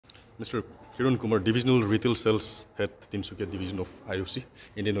Mr. Kirun Kumar, Divisional Retail Sales Head, Tinsukia Division of IOC,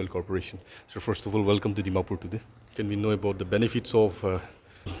 Indian Oil Corporation. So first of all, welcome to Dimapur today. Can we know about the benefits of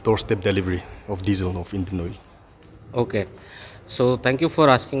doorstep delivery of diesel of Indian Oil? Okay, so thank you for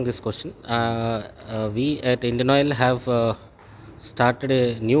asking this question. We at Indian Oil have started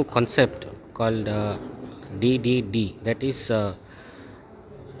a new concept called DDD, that is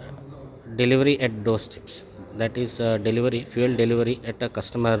delivery at doorsteps. That is delivery, fuel delivery at a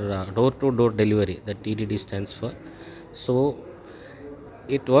customer door to door delivery, that DDD stands for. So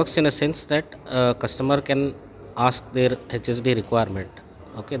it works in a sense that customer can ask their HSD requirement,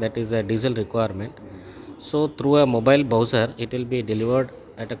 okay, that is a diesel requirement. So through a mobile browser, it will be delivered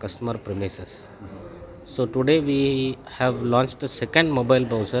at a customer premises. So today we have launched the second mobile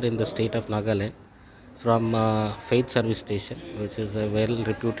browser in the state of Nagaland from Faith Service Station, which is a well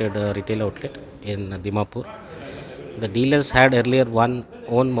reputed retail outlet in Dimapur. The dealers had earlier one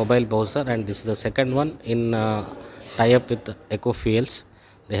own mobile browser, and this is the second one in tie up with Eco Fuels.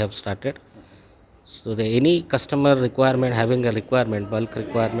 They have started. So any customer requirement having a requirement, bulk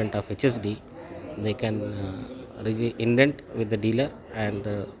requirement of HSD, they can indent with the dealer,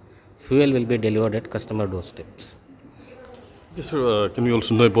 and fuel will be delivered at customer doorsteps. Yes, sir. Can we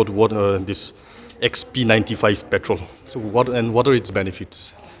also know about what this XP95 petrol? So what are its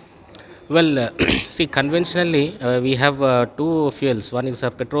benefits? Well, see, conventionally we have two fuels. One is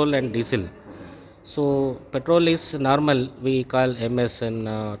petrol and diesel. So petrol is normal. We call MS in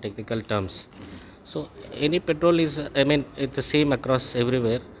technical terms. So any petrol is, I mean, it's the same across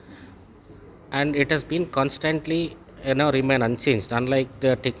everywhere, and it has been constantly, remain unchanged. Unlike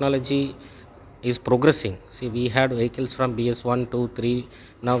the technology is progressing. See, we had vehicles from BS1, 2, 3.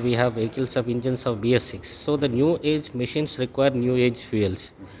 Now we have vehicles of engines of BS6. So the new age machines require new age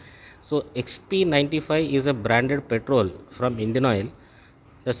fuels. So XP95 is a branded petrol from Indian Oil.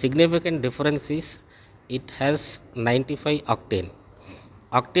 The significant difference is it has 95 octane.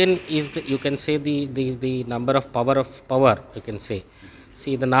 Octane is you can say the number of power you can say.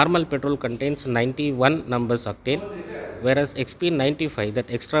 See, the normal petrol contains 91 numbers octane, whereas XP95,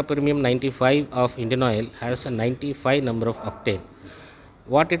 that extra premium 95 of Indian Oil, has a 95 number of octane.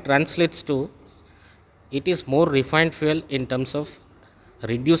 What it translates to, it is more refined fuel in terms of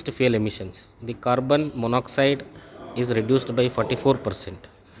reduced fuel emissions. The carbon monoxide is reduced by 44%,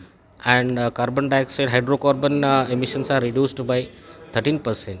 and carbon dioxide, hydrocarbon emissions are reduced by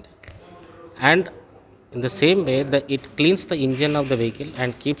 13%. And in the same way, it cleans the engine of the vehicle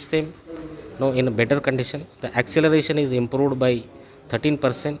and keeps them in a better condition. The acceleration is improved by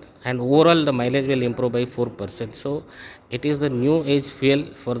 13%, and overall the mileage will improve by 4%. So it is the new age fuel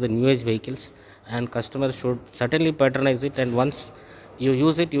for the new age vehicles, and customers should certainly patronize it, and once you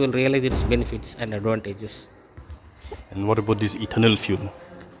use it, you will realize its benefits and advantages. And what about this ethanol fuel?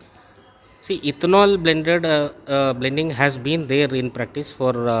 See, ethanol blending has been there in practice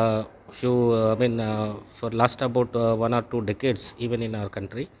for for last about 1 or 2 decades, even in our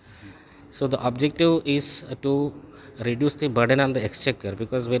country. So the objective is to reduce the burden on the exchequer,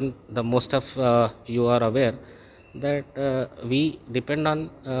 because when the most of you are aware that we depend on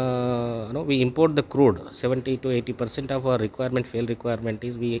we import the crude. 70 to 80% of our requirement, fuel requirement,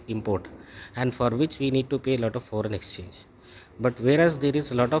 is we import, and for which we need to pay a lot of foreign exchange. But whereas there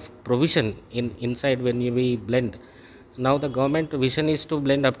is a lot of provision inside when we blend. Now the government vision is to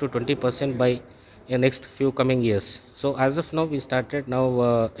blend up to 20% by the next few coming years. So as of now, we started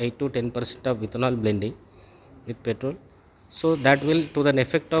now 8 to 10% of ethanol blending with petrol. So that will to the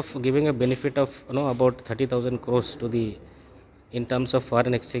effect of giving a benefit of about 30,000 crores to the in terms of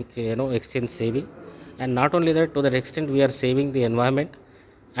foreign exchange exchange saving. And not only that, to that extent we are saving the environment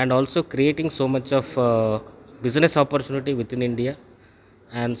and also creating so much of business opportunity within India.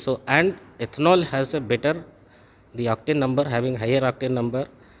 And ethanol has a better, the octane number, having higher octane number,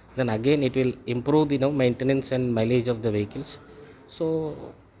 then again it will improve the maintenance and mileage of the vehicles.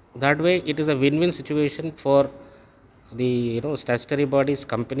 So that way it is a win-win situation for the statutory bodies,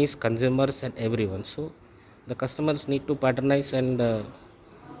 companies, consumers, and everyone. So the customers need to patronize and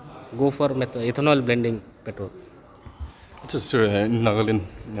go for ethanol blending petrol. Just sir, in Nagaland,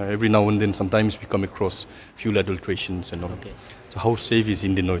 every now and then sometimes we come across fuel adulterations and all. Okay. So how safe is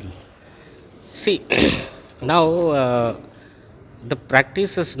Indian oil? See, now the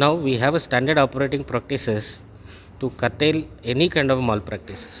practices, now we have a standard operating practices to curtail any kind of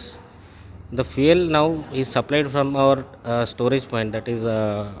malpractices. The fuel now is supplied from our storage point, that is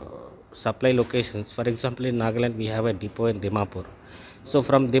supply locations. For example, in Nagaland we have a depot in Dimapur. So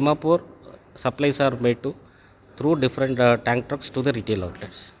from Dimapur, supplies are made to through different tank trucks to the retail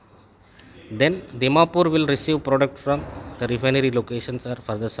outlets. Then Dimapur will receive product from the refinery locations or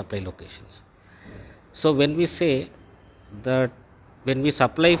further supply locations. So when we say that when we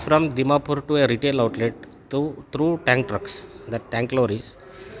supply from Dimapur to a retail outlet through tank trucks, that tank lorries,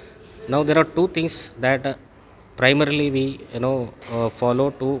 now there are two things that primarily we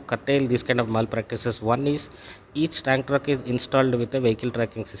follow to curtail this kind of malpractices. One is each tank truck is installed with a vehicle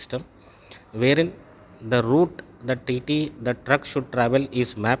tracking system, wherein the route the truck should travel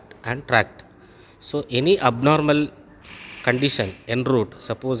is mapped and tracked. So any abnormal condition en route,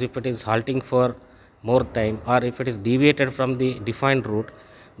 suppose if it is halting for more time or if it is deviated from the defined route,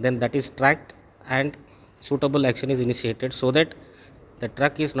 then that is tracked and suitable action is initiated so that the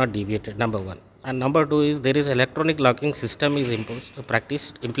truck is not deviated, number one. And number two is there is electronic locking system is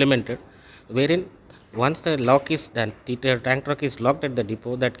implemented, wherein once the lock is done, the tank truck is locked at the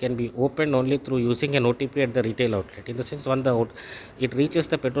depot, that can be opened only through using an OTP at the retail outlet. In the sense, when it reaches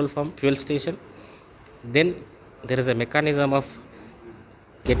the petrol pump, fuel station, then there is a mechanism of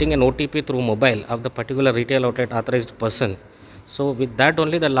getting an OTP through mobile of the particular retail outlet authorized person. So with that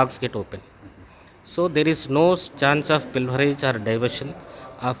only the locks get open. So there is no chance of pilferage or diversion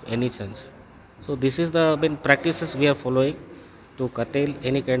of any chance. So this is the practices we are following to curtail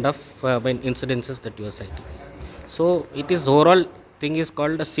any kind of incidences that you are citing. So it is overall thing is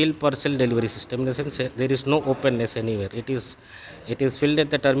called a sealed parcel delivery system. In the sense there is no openness anywhere. It is filled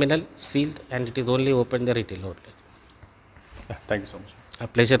at the terminal, sealed, and it is only open the retail outlet. Thank you so much. A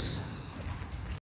pleasure.